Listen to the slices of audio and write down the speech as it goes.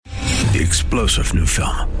The explosive new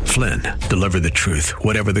film, Flynn, deliver the truth,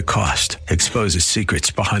 whatever the cost, exposes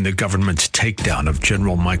secrets behind the government's takedown of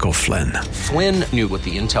General Michael Flynn. Flynn knew what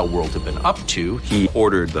the intel world had been up to. He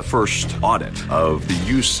ordered the first audit of the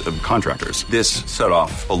use of contractors. This set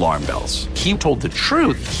off alarm bells. He told the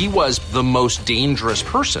truth. He was the most dangerous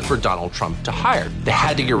person for Donald Trump to hire. They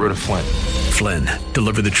had to get rid of Flynn. Flynn,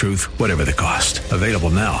 deliver the truth, whatever the cost. Available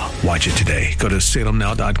now. Watch it today. Go to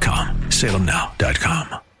salemnow.com.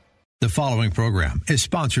 salemnow.com. The following program is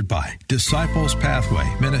sponsored by Disciples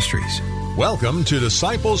Pathway Ministries. Welcome to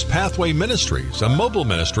Disciples Pathway Ministries, a mobile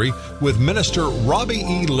ministry with Minister Robbie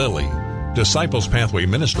E. Lilly. Disciples Pathway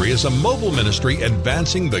Ministry is a mobile ministry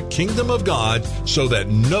advancing the kingdom of God so that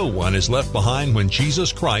no one is left behind when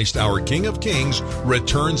Jesus Christ, our King of Kings,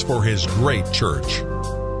 returns for his great church.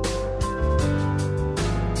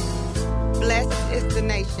 Blessed is the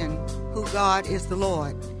nation whose God is the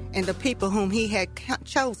Lord, and the people whom he had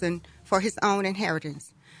chosen for his own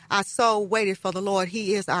inheritance. Our soul waited for the Lord.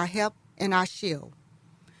 He is our help and our shield.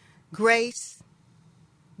 Grace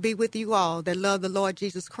be with you all that love the Lord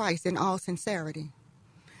Jesus Christ in all sincerity.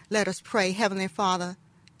 Let us pray. Heavenly Father,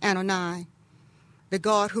 Adonai, the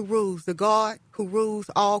God who rules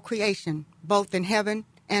all creation, both in heaven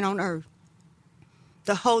and on earth,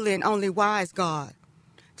 the holy and only wise God.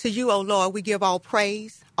 To you, O Lord, we give all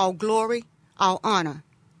praise, all glory, all honor.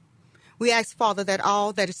 We ask, Father, that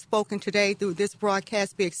all that is spoken today through this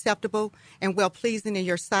broadcast be acceptable and well-pleasing in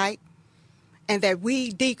your sight, and that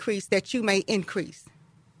we decrease that you may increase.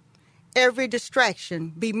 Every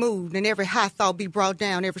distraction be moved, and every high thought be brought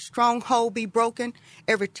down, every stronghold be broken,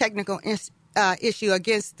 every technical issue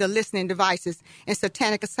against the listening devices and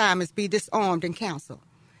satanic assignments be disarmed and canceled,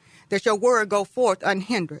 that your word go forth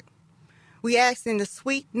unhindered. We ask in the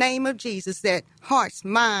sweet name of Jesus that hearts,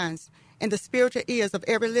 minds, and the spiritual ears of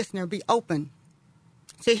every listener be open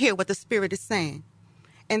to hear what the Spirit is saying,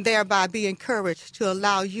 and thereby be encouraged to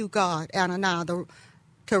allow you, God, Adonai,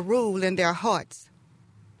 to rule in their hearts,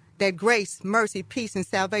 that grace, mercy, peace, and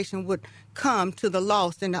salvation would come to the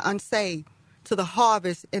lost and the unsaved, to the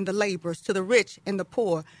harvest and the laborers, to the rich and the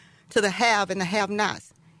poor, to the have and the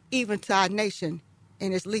have-nots, even to our nation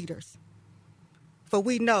and its leaders. For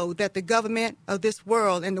we know that the government of this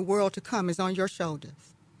world and the world to come is on your shoulders.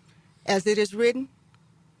 As it is written,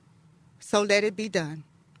 so let it be done.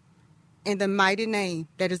 In the mighty name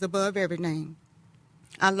that is above every name,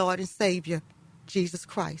 our Lord and Savior, Jesus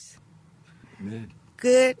Christ. Amen.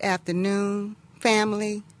 Good afternoon,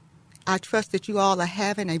 family. I trust that you all are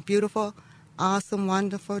having a beautiful, awesome,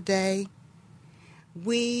 wonderful day.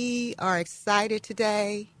 We are excited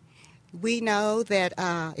today. We know that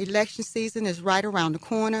election season is right around the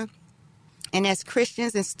corner. And as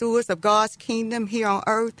Christians and stewards of God's kingdom here on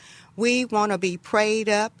earth, we want to be prayed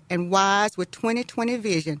up and wise with 2020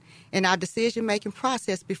 vision in our decision-making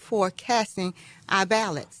process before casting our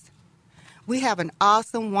ballots. We have an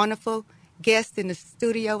awesome, wonderful guest in the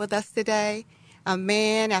studio with us today, a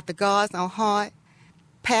man after God's own heart,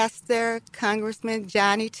 Pastor Congressman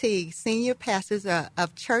Johnny Teague, Senior Pastor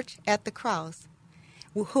of Church at the Cross,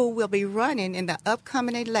 who will be running in the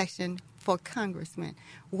upcoming election for Congressman.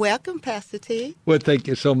 Welcome, Pastor T. Well, thank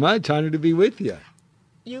you so much. Honored to be with you.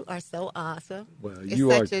 You are so awesome. Well,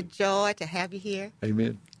 it's such a joy to have you here.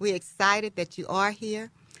 Amen. We're excited that you are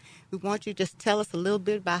here. We want you to just tell us a little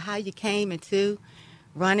bit about how you came into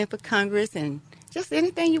running for Congress and just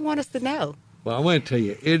anything you want us to know. Well, I want to tell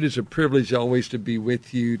you, it is a privilege always to be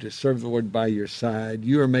with you, to serve the Lord by your side.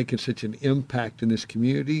 You are making such an impact in this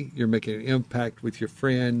community. You're making an impact with your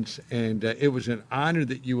friends, and it was an honor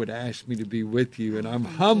that you would ask me to be with you, and I'm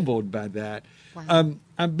humbled by that. Wow.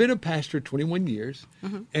 I've been a pastor 21 years,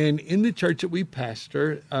 and in the church that we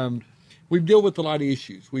pastor, we've dealt with a lot of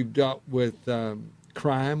issues. We've dealt with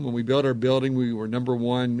crime. When we built our building, we were number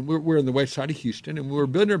one. We're on the west side of Houston, and when we were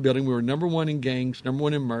building our building, we were number one in gangs, number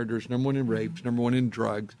one in murders, number one in rapes, number one in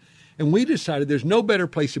drugs. And we decided there's no better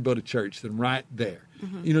place to build a church than right there.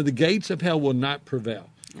 You know, the gates of hell will not prevail.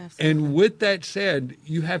 Absolutely. And with that said,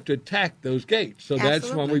 you have to attack those gates. So that's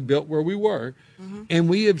why we built where we were. And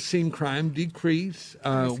we have seen crime decrease.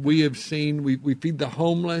 We have seen, we feed the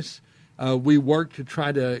homeless. We work to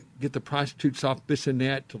try to get the prostitutes off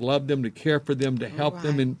Bissonnette, to love them, to care for them, to help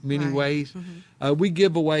them in many ways. We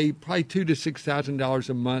give away probably $2,000 to $6,000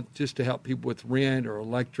 a month just to help people with rent or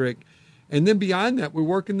electric. And then beyond that, we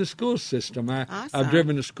work in the school system. I've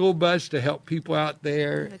driven a school bus to help people out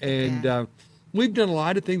there. And we've done a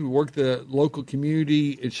lot of things. We work the local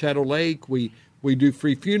community at Shadow Lake. We do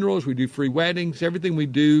free funerals. We do free weddings. Everything we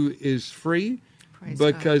do is free.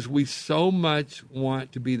 Because we so much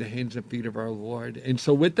want to be the hands and feet of our Lord. And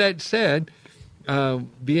so with that said,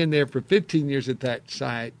 being there for 15 years at that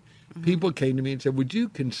site, people came to me and said, would you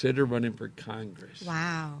consider running for Congress?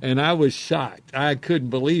 Wow. And I was shocked. I couldn't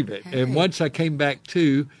believe it. Hey. And once I came back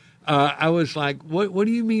to, I was like, what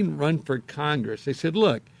do you mean run for Congress? They said,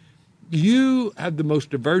 look, you have the most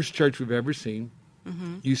diverse church we've ever seen.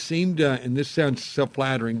 You seem to, and this sounds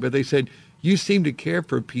self-flattering, but they said, you seem to care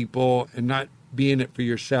for people and not be in it for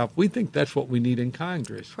yourself. We think that's what we need in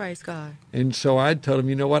Congress. Praise God. And so I told him,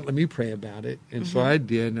 you know what, let me pray about it. And so I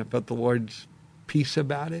did, and I felt the Lord's peace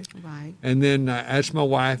about it. Right. And then I asked my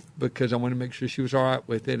wife, because I wanted to make sure she was all right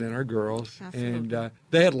with it, and our girls. Absolutely. And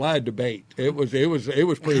they had a lot of debate. It was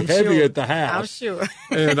pretty heavy at the house. I'm sure.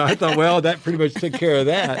 And I thought, well, that pretty much took care of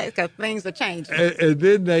that. Because things are changing. And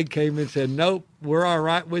then they came and said, nope, we're all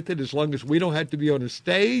right with it as long as we don't have to be on a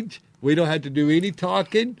stage. We don't have to do any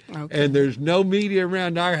talking, and there's no media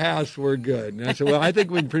around our house. We're good. And I said, well, I think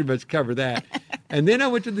we can pretty much cover that. And then I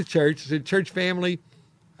went to the church. I said, church family,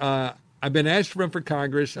 I've been asked to run for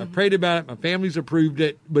Congress. I prayed about it. My family's approved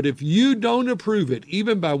it. But if you don't approve it,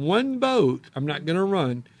 even by one vote, I'm not going to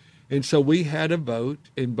run. And so we had a vote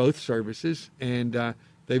in both services, and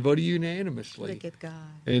they voted unanimously. Look at God.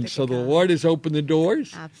 And so the Lord has opened the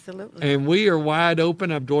doors. Absolutely. And we are wide open.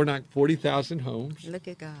 I've door knocked 40,000 homes. Look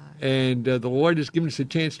at God. And the Lord has given us a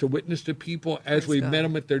chance to witness to people as we met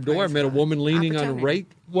them at their door. I met a woman leaning on a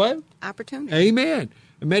rake. What? Opportunity. Amen.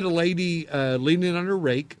 I met a lady leaning on a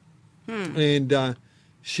rake. And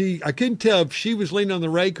I couldn't tell if she was leaning on the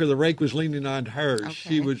rake or the rake was leaning on her. Okay.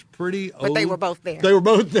 She was pretty old. But they were both there. They were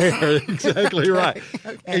both there. Exactly right.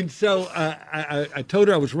 Okay. And so I told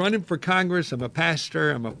her I was running for Congress. I'm a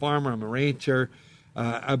pastor. I'm a farmer. I'm a rancher.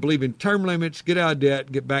 I believe in term limits, get out of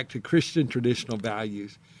debt, get back to Christian traditional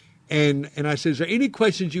values. And I said, is there any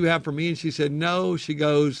questions you have for me? And she said, no. She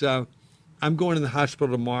goes, I'm going to the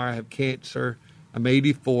hospital tomorrow. I have cancer. I'm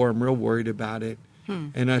 84. I'm real worried about it.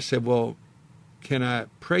 And I said, well, can I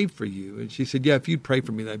pray for you? And she said, yeah, if you'd pray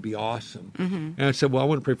for me, that'd be awesome. And I said, well, I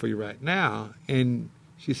want to pray for you right now. And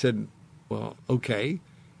she said, well, okay.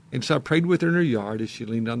 And so I prayed with her in her yard as she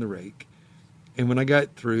leaned on the rake. And when I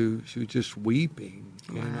got through, she was just weeping.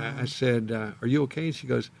 Wow. And I said, are you okay? And she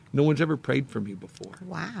goes, no one's ever prayed for me before.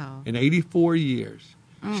 Wow. In 84 years.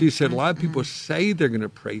 She said, a lot of people say they're going to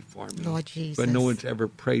pray for me, Lord Jesus. But no one's ever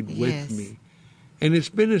prayed with me. And it's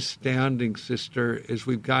been astounding, sister, as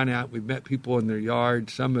we've gone out, we've met people in their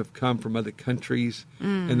yard. Some have come from other countries,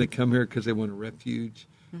 and they come here because they want a refuge.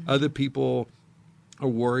 Other people are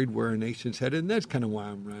worried where our nation's headed, and that's kind of why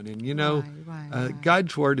I'm running. You know,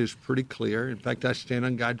 God's word is pretty clear. In fact, I stand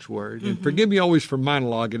on God's word. And forgive me always for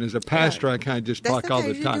monologuing. As a pastor, I kind of just talk all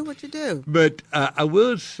the time. You do what you do. But I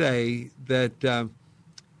will say that,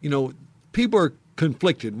 people are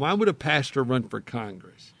conflicted. Why would a pastor run for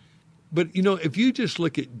Congress? But, if you just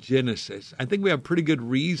look at Genesis, I think we have pretty good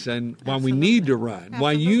reason why we need to run,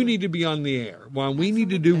 why you need to be on the air, why we need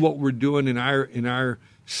to do what we're doing in our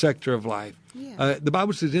sector of life. Yeah. The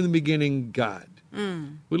Bible says, in the beginning, God.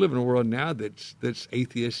 We live in a world now that's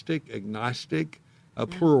atheistic, agnostic,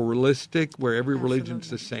 pluralistic, where every religion's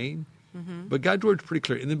the same. But God's word's pretty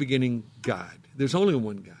clear. In the beginning, God. There's only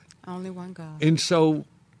one God. Only one God. And so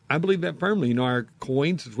I believe that firmly. Our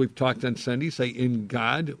coins, as we've talked on Sunday, say, in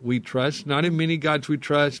God we trust. Not in many gods we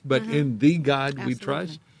trust, but in the God we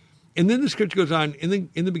trust. And then the scripture goes on, in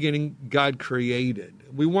the beginning, God created.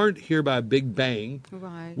 We weren't here by a big bang.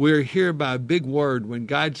 Right. We're here by a big word. When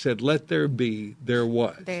God said, let there be, there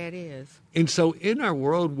was. There it is. And so in our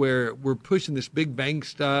world where we're pushing this big bang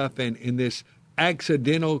stuff and in this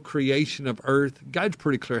accidental creation of earth, God's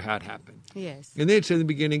pretty clear how it happened. Yes. And then it said in the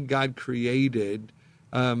beginning, God created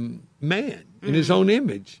man in his own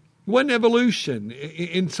image. It wasn't evolution.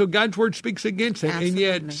 And so God's word speaks against it. Absolutely.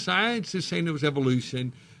 And yet science is saying it was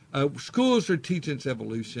evolution. Schools are teaching it's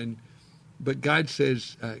evolution. But God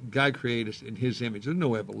says God created us in his image. There's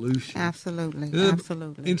no evolution. Absolutely.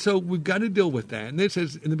 Absolutely. And so we've got to deal with that. And it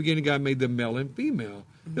says in the beginning God made them male and female.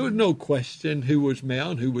 There was no question who was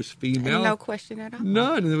male and who was female. And no question at all.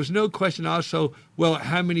 None. And there was no question also, well,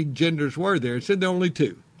 how many genders were there? It said there were only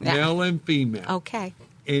two. Male and female. Okay.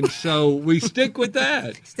 And so we stick with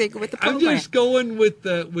that. Stick with the program. I'm just going with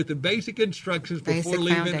the basic instructions before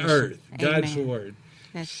leaving Earth. God's word.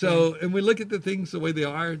 That's so, and we look at the things the way they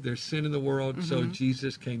are. There's sin in the world, so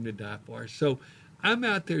Jesus came to die for us. So I'm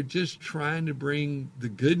out there just trying to bring the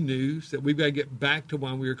good news that we've got to get back to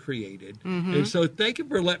why we were created. And so thank you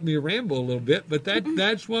for letting me ramble a little bit, but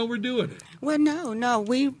that's why we're doing it. Well, no.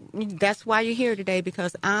 That's why you're here today,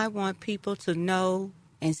 because I want people to know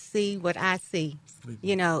and see what I see,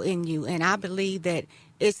 in you. And I believe that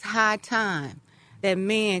it's high time that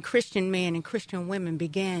men, Christian men and Christian women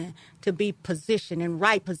began to be positioned in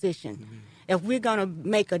right position. Mm-hmm. If we're going to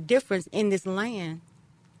make a difference in this land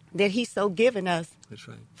that he's so given us, that's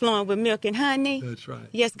right, flowing with milk and honey. That's right.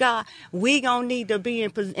 Yes, God, we going to need to be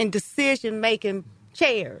in decision-making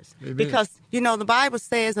chairs. Amen. Because, the Bible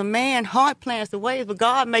says a man heart plans the ways, but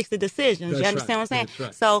God makes the decisions. That's you understand right. what I'm saying? That's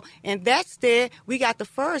right. So, in that stead, we got to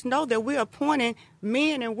first know that we're appointing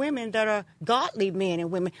men and women that are godly men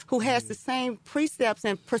and women who has the same precepts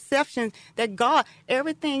and perceptions that God,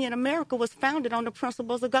 everything in America was founded on the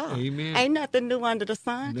principles of God. Amen. Ain't nothing new under the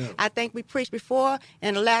sun. No. I think we preached before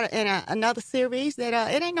in another series that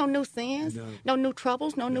it ain't no new sins, no new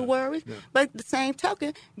troubles, no new worries. No. But the same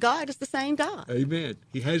token, God is the same God. Amen.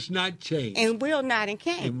 He has not changed. And will not and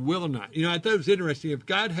can't. And will not. I thought it was interesting. If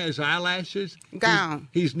God has eyelashes, gone.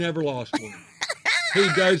 He's never lost one. He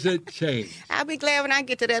doesn't change. I'll be glad when I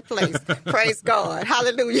get to that place. Praise God.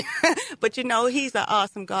 Hallelujah. But, he's an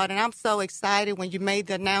awesome God. And I'm so excited when you made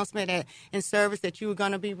the announcement in service that you were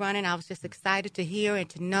going to be running. I was just excited to hear and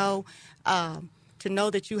to know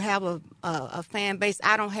that you have a fan base.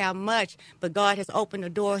 I don't have much, but God has opened the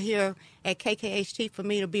door here at KKHT for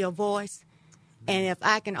me to be a voice. And if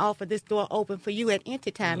I can offer this door open for you at any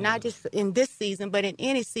time, not just in this season, but in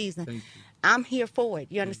any season, I'm here for it.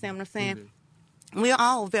 You understand what I'm saying? Mm-hmm. We're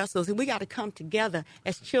all vessels, and we got to come together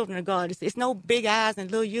as children of God. It's no big eyes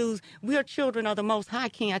and little U's. We're children of the Most High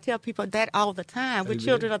King. I tell people that all the time. We're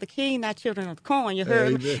children of the King, not children of the corn. You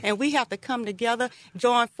heard me? And we have to come together,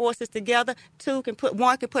 join forces together. One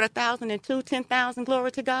can put 1,000 and 10,000.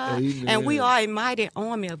 Glory to God. Amen. And we are a mighty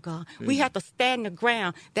army of God. Amen. We have to stand the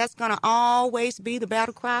ground. That's going to always be the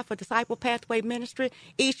battle cry for Disciple Pathway Ministry.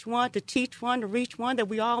 Each one to teach one, to reach one, that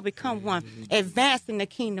we all become one, advancing the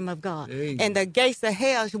kingdom of God. Amen. And the gates of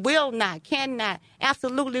hell will not, cannot,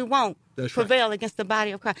 absolutely won't prevail against the body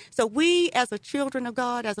of Christ. So we, as a children of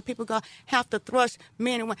God, as a people of God, have to thrust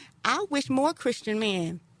men and women. I wish more Christian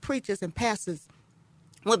men, preachers and pastors,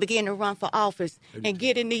 will begin to run for office and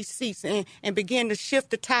get in these seats and begin to shift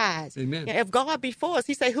the tides. Amen. If God be for us,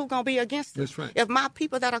 he say, who going to be against us? That's right. If my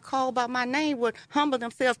people that are called by my name would humble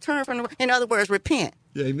themselves, turn from in other words, repent.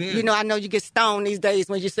 Amen. I know you get stoned these days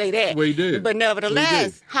when you say that. We do. But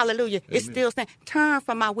nevertheless, hallelujah, Amen. It's still saying, turn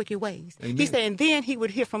from my wicked ways. Amen. He said, and then he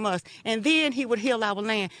would hear from us. And then he would heal our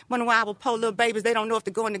land. When our poor little babies, they don't know if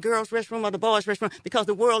to go in the girls' restroom or the boys' restroom because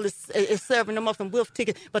the world is serving them up some wolf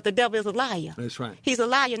tickets. But the devil is a liar. That's right. He's a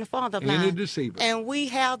liar and the father of and lies. a deceiver. And we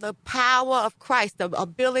have the power of Christ, the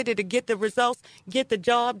ability to get the results, get the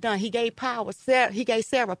job done. He gave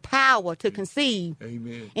Sarah power to conceive.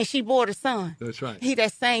 Amen. And she bore a son. That's right. He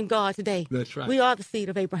that same God today. That's right. We are the seed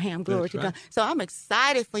of Abraham. Glory to God. So I'm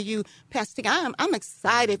excited for you, Pastor Tigger. I'm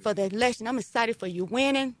excited for the election. I'm excited for you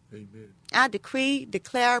winning. Amen. I decree,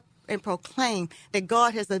 declare, and proclaim that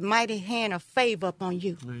God has a mighty hand of favor upon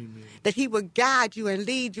you. Amen. That he will guide you and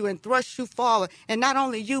lead you and thrust you forward. And not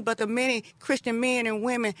only you, but the many Christian men and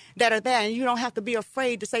women that are there. And you don't have to be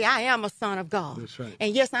afraid to say, I am a son of God. That's right.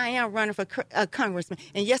 And yes, I am running for a congressman.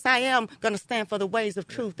 And yes, I am going to stand for the ways of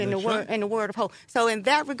truth and the word of hope. So in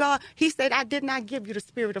that regard, he said, I did not give you the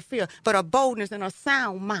spirit of fear, but a boldness and a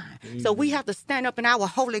sound mind. Amen. So we have to stand up in our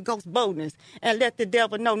Holy Ghost boldness and let the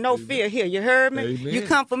devil know no fear here. You heard me? Amen. You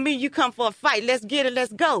come for me, you come for a fight. Let's get it,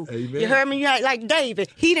 let's go. Amen. You heard me? Like David,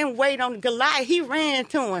 he didn't wait on Goliath. He ran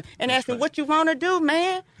to him and asked him, what you want to do,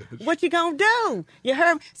 man? What you going to do? You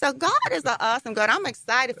heard me? So God is an awesome God. I'm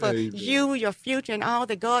excited for you, your future, and all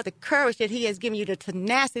the God, the courage that he has given you, the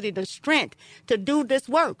tenacity, the strength to do this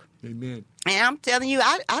work. Amen. And I'm telling you,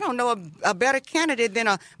 I don't know a better candidate than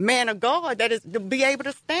a man of God that is to be able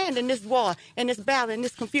to stand in this war, in this battle, in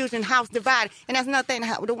this confusion, house divided. And that's another thing.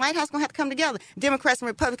 The White House going to have to come together. Democrats and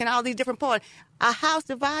Republicans, all these different parties. A house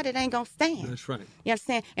divided ain't going to stand. That's right. You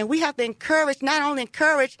understand? And we have to encourage, not only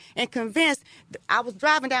encourage and convince. I was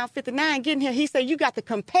driving down 59 getting here. He said, you got to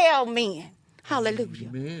compel men. Hallelujah.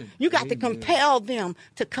 Amen. You got to compel them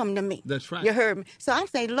to come to me. That's right. You heard me? So I'm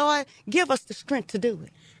saying, Lord, give us the strength to do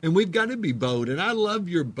it. And we've got to be bold. And I love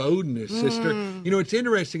your boldness, sister. You know, it's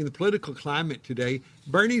interesting in the political climate today.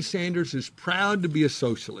 Bernie Sanders is proud to be a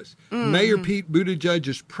socialist. Mayor Pete Buttigieg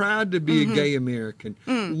is proud to be a gay American.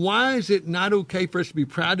 Why is it not okay for us to be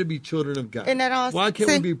proud to be children of God? Isn't that awesome? Why can't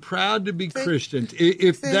we be proud to be Christians?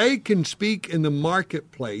 If they can speak in the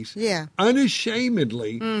marketplace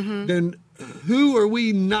unashamedly, then who are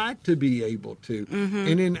we not to be able to?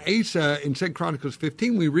 And in Asa, in 2 Chronicles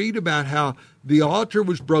 15, we read about how The altar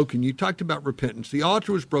was broken. You talked about repentance. The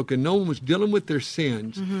altar was broken. No one was dealing with their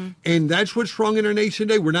sins. And that's what's wrong in our nation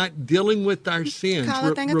today. We're not dealing with our sins.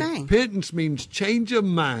 Call a thing a thing. Repentance means change of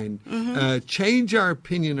mind, change our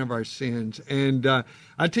opinion of our sins. And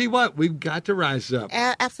I tell you what, we've got to rise up.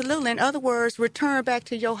 Absolutely. In other words, return back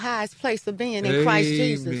to your highest place of being in Christ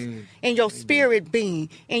Jesus, in your spirit being,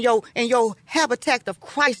 in your habitat of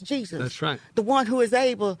Christ Jesus. That's right. The one who is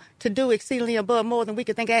able to do exceedingly above more than we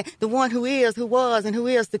could think of. The one who is, who was, and who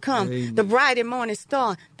is to come. Amen. The bright and morning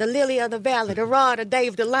star, the lily of the valley, the rod of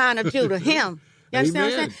David, the lion of Judah, him. You understand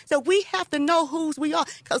what I'm saying? So we have to know whose we are.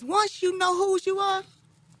 Because once you know whose you are,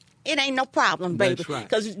 it ain't no problem, baby. That's right.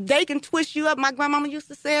 Because they can twist you up. My grandmama used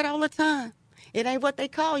to say it all the time. It ain't what they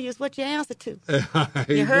call you, it's what you answer to.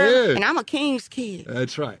 You heard? And I'm a king's kid.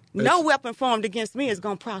 That's right. No weapon formed against me is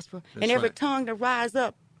going to prosper. And every tongue that rise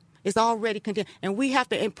up is already condemned. And we have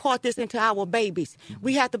to impart this into our babies.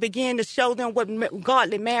 We have to begin to show them what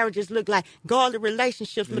godly marriages look like, godly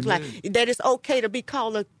relationships look like, that it's okay to be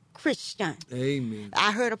called a Christian. Amen.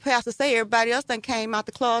 I heard a pastor say everybody else done came out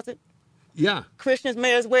the closet. Yeah. Christians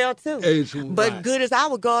may as well, too. But right. good as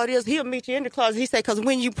our God is, he'll meet you in the closet. He said, because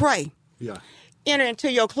when you pray, enter into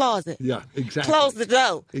your closet. Yeah, exactly. Close the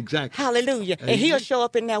door. Exactly. Hallelujah. Amen. And he'll show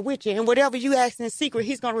up in there with you. And whatever you ask in secret,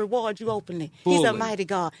 he's going to reward you openly. Fully. He's a mighty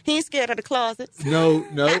God. He ain't scared of the closets. No,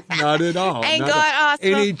 not at all. Ain't God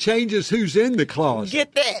awesome? And he changes who's in the closet.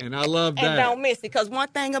 Get that. And I love that. And don't miss it. Because one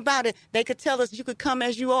thing about it, they could tell us you could come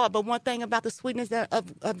as you are. But one thing about the sweetness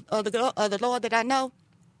of the Lord that I know,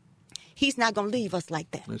 he's not going to leave us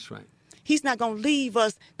like that. That's right. He's not going to leave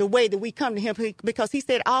us the way that we come to him, because he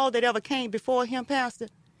said all that ever came before him, Pastor,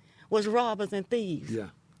 was robbers and thieves,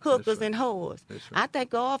 hookers and whores. That's right. I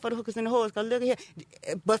thank God for the hookers and the whores, because look here,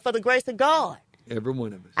 but for the grace of God. Every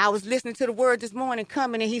one of us. I was listening to the word this morning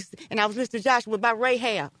coming, and I was listening to Joshua about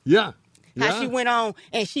Rahab. Yeah. How she went on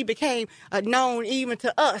and she became known even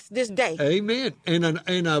to us this day. Amen. And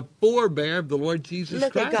a forebear of the Lord Jesus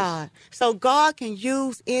Christ. Look at God. So God can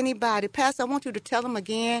use anybody. Pastor, I want you to tell them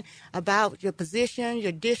again about your position,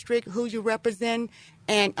 your district, who you represent,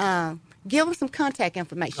 and give them some contact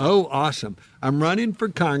information. Oh, awesome. I'm running for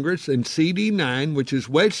Congress in CD9, which is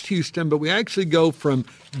West Houston, but we actually go from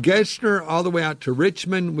Gessner all the way out to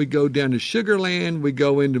Richmond. We go down to Sugar Land. We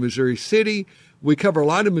go into Missouri City. We cover a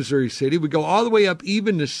lot of Missouri City. We go all the way up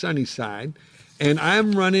even to Sunnyside. And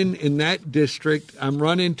I'm running in that district. I'm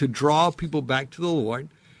running to draw people back to the Lord.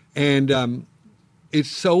 And it's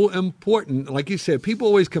so important. Like you said, people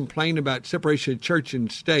always complain about separation of church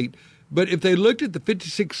and state. But if they looked at the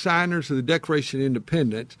 56 signers of the Declaration of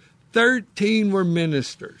Independence, 13 were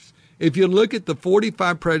ministers. If you look at the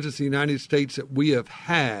 45 presidents of the United States that we have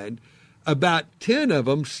had, about 10 of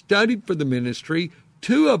them studied for the ministry.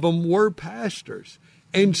 2 of them were pastors.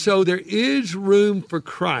 And so there is room for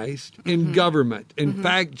Christ in government. In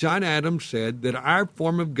fact, John Adams said that our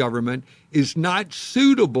form of government is not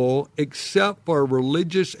suitable except for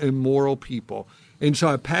religious and moral people. And so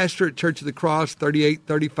I pastor at Church of the Cross,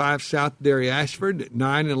 3835 South Derry Ashford at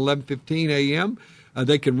 9 and 11:15 a.m.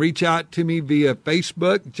 They can reach out to me via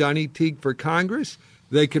Facebook, Johnny Teague for Congress.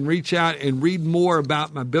 They can reach out and read more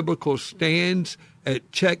about my biblical stands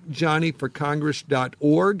at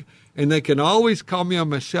checkjohnnyforcongress.org. And they can always call me on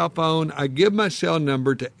my cell phone. I give my cell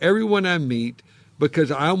number to everyone I meet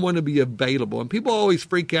because I want to be available. And people always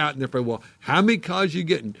freak out and they're like, well, how many calls are you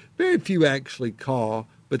getting? Very few actually call,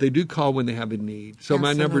 but they do call when they have a need. So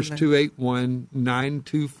my number is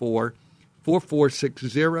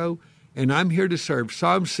 281-924-4460. And I'm here to serve.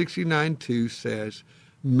 Psalm 69:2 says,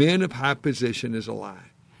 men of high position is a lie.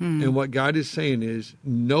 And what God is saying is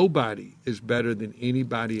nobody is better than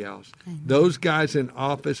anybody else. Amen. Those guys in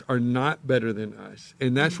office are not better than us.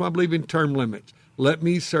 And that's why I believe in term limits. Let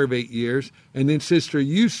me serve 8 years, and then, sister,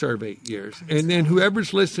 you serve 8 years. And then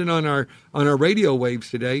whoever's listening on our radio waves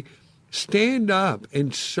today, stand up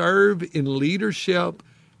and serve in leadership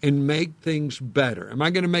and make things better. Am I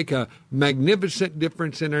going to make a magnificent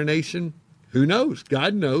difference in our nation? Who knows?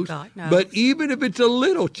 God knows. God knows. But even if it's a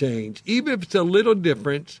little change, even if it's a little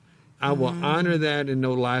difference, I will honor that and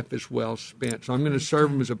know life is well spent. So I'm going to serve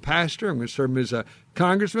him as a pastor. I'm going to serve him as a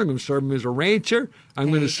congressman. I'm going to serve him as a rancher. I'm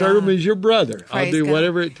going to serve him as your brother. I'll do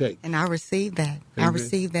whatever it takes. And I receive that. Amen. I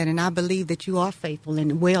receive that. And I believe that you are faithful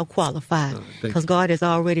and well qualified because God has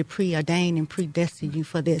already preordained and predestined you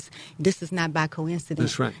for this. This is not by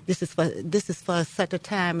coincidence. That's right. This is for such a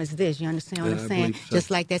time as this. You understand what I'm saying? So. Just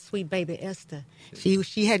like that sweet baby Esther.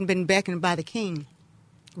 She hadn't been beckoned by the king.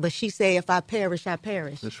 But she said, if I perish, I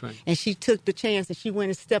perish. That's right. And she took the chance and she went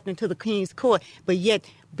and stepped into the king's court. But yet,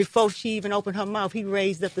 before she even opened her mouth, he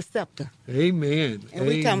raised up the scepter. Amen. And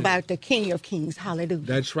we're talking about the King of Kings. Hallelujah.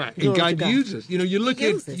 That's right. Glory And God to uses. You know, you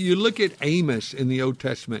look at Amos in the Old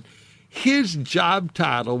Testament. His job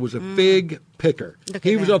title was a fig picker.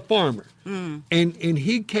 He was a farmer. And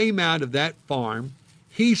he came out of that farm.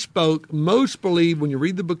 He spoke, most believe, when you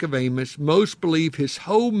read the book of Amos, most believe his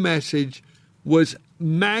whole message was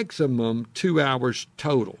maximum 2 hours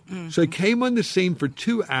total. So he came on the scene for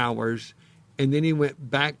 2 hours, and then he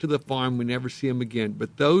went back to the farm. We never see him again.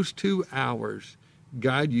 But those 2 hours,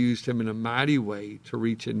 God used him in a mighty way to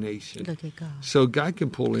reach a nation. Look at God. So God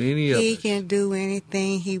can pull any of us. He can do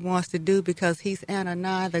anything he wants to do because he's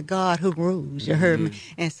Adonai, the God who rules. You heard me?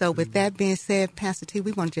 And so with that being said, Pastor T,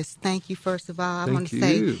 we want to just thank you, first of all. I want to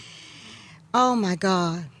say, oh, my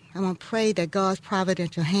God, I want to pray that God's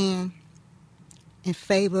providential hand and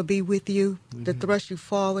favor be with you, to thrust you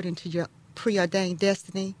forward into your preordained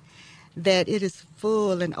destiny, that it is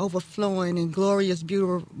full and overflowing in glorious,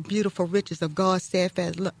 beautiful riches of God's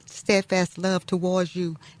steadfast love towards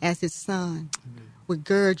you as his son, would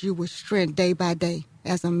gird you with strength day by day,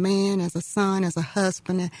 as a man, as a son, as a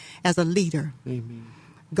husband, as a leader. Amen.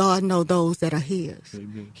 God knows those that are his.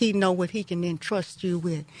 Amen. He know what he can entrust you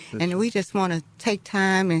with. And we just want to take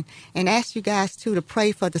time and ask you guys, too, to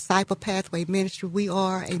pray for Disciple Pathway Ministry. We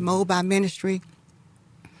are a mobile ministry,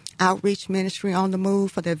 outreach ministry on the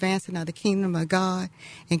move for the advancing of the kingdom of God,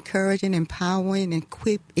 encouraging, empowering,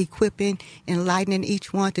 equipping, enlightening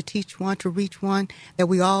each one, to teach one, to reach one, that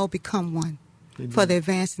we all become one. Amen. For the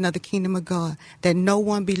advancing of the kingdom of God, that no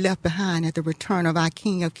one be left behind at the return of our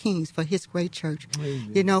King of Kings for his great church. Amen.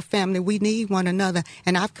 You know, family, we need one another,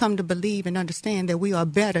 and I've come to believe and understand that we are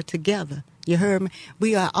better together. You heard me?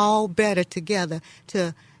 We are all better together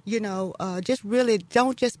to, just really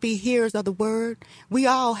don't just be hearers of the word. We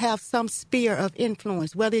all have some sphere of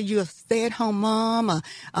influence, whether you're a stay-at-home mom,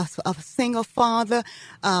 a single father,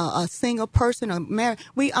 a single person, or married.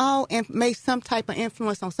 We all make some type of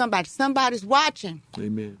influence on somebody. Somebody's watching.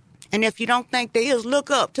 Amen. And if you don't think there is, look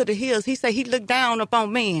up to the hills. He said he looked down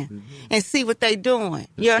upon men and see what they doing.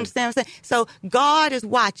 You understand what I'm saying? So God is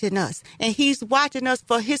watching us, and he's watching us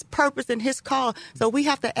for his purpose and his call. So we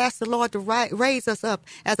have to ask the Lord to raise us up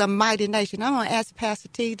as a mighty nation. I'm going to ask Pastor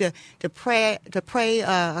T to pray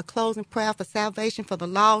a closing prayer for salvation for the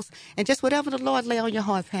lost, and just whatever the Lord lay on your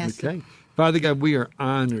heart, Pastor. Okay. Father God, we are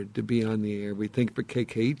honored to be on the air. We thank you for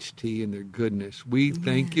KKHT and their goodness. We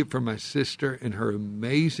thank you for my sister and her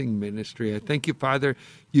amazing ministry. I thank you, Father,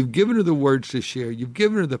 you've given her the words to share. You've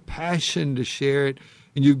given her the passion to share it,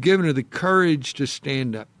 and you've given her the courage to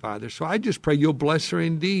stand up, Father. So I just pray you'll bless her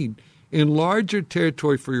indeed. Enlarge her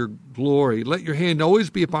territory for your glory. Let your hand always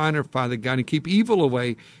be upon her, Father God, and keep evil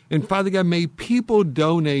away. And, Father God, may people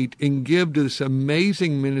donate and give to this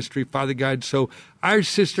amazing ministry, Father God, so our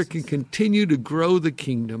sister can continue to grow the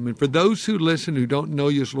kingdom. And for those who listen who don't know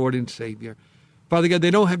you as Lord and Savior, Father God,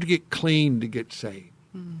 they don't have to get clean to get saved.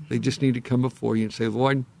 They just need to come before you and say,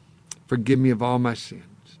 Lord, forgive me of all my sins.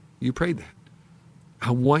 You pray that.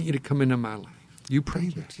 I want you to come into my life. You pray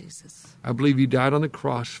that. Thank you, Jesus. I believe you died on the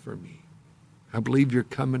cross for me. I believe you're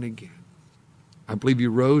coming again. I believe you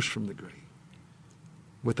rose from the grave.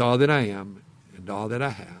 With all that I am and all that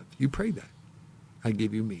I have, you prayed that. I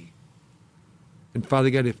give you me. And Father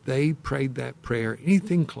God, if they prayed that prayer,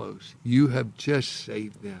 anything close, you have just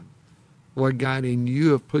saved them. Lord God, and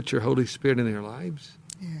you have put your Holy Spirit in their lives.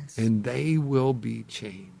 Yes. And they will be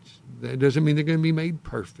changed. That doesn't mean they're going to be made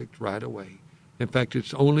perfect right away. In fact,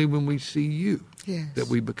 it's only when we see you that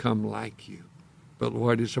we become like you. But,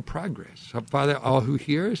 Lord, it's a progress. So, Father, all who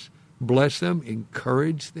hear us, bless them,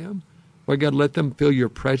 encourage them. Lord God, let them feel your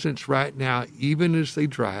presence right now, even as they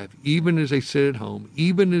drive, even as they sit at home,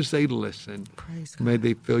 even as they listen. Praise God. May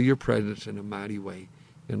they feel your presence in a mighty way.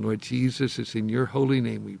 And, Lord Jesus, it's in your holy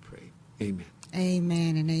name we pray. Amen.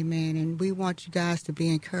 Amen and amen. And we want you guys to be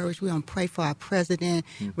encouraged. We want to pray for our president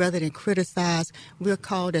rather than criticize. We're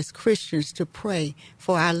called as Christians to pray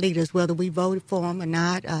for our leaders, whether we voted for them or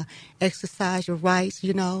not. Exercise your rights.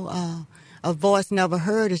 A voice never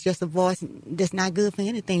heard is just a voice that's not good for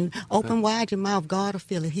anything. Open wide your mouth. God will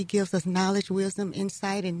fill it. He gives us knowledge, wisdom,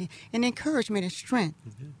 insight, and encouragement and strength.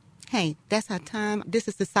 Hey, that's our time. This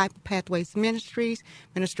is Disciple Pathways Ministries.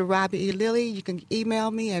 Minister Robbie E. Lilly. You can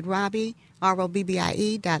email me at Robbie,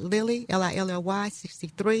 ROBBIE.Lilly, LILLY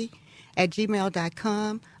 63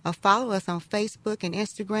 @gmail.com, or follow us on Facebook and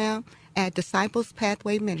Instagram at Disciples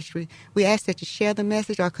Pathway Ministry. We ask that you share the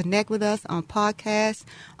message or connect with us on podcasts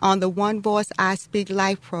on the One Voice I Speak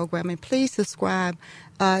Life program. And please subscribe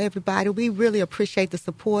everybody. We really appreciate the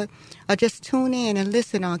support. Just tune in and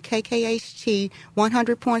listen on KKHT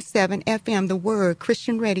 100.7 FM, The Word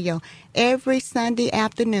Christian Radio, every Sunday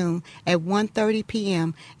afternoon at 1:30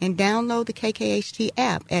 p.m. and download the KKHT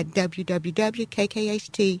app at www.kkht.com.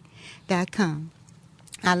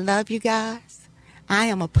 I love you guys. I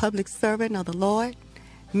am a public servant of the Lord,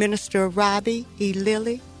 Minister Robbie E.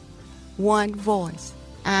 Lilly, one voice.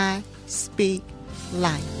 I speak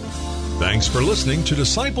life. Thanks for listening to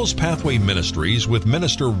Disciples Pathway Ministries with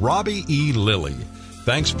Minister Robbie E. Lilly.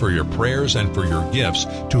 Thanks for your prayers and for your gifts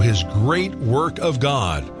to his great work of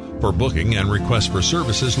God. For booking and requests for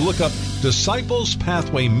services, look up Disciples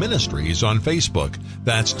Pathway Ministries on Facebook.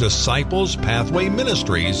 That's Disciples Pathway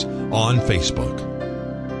Ministries on Facebook.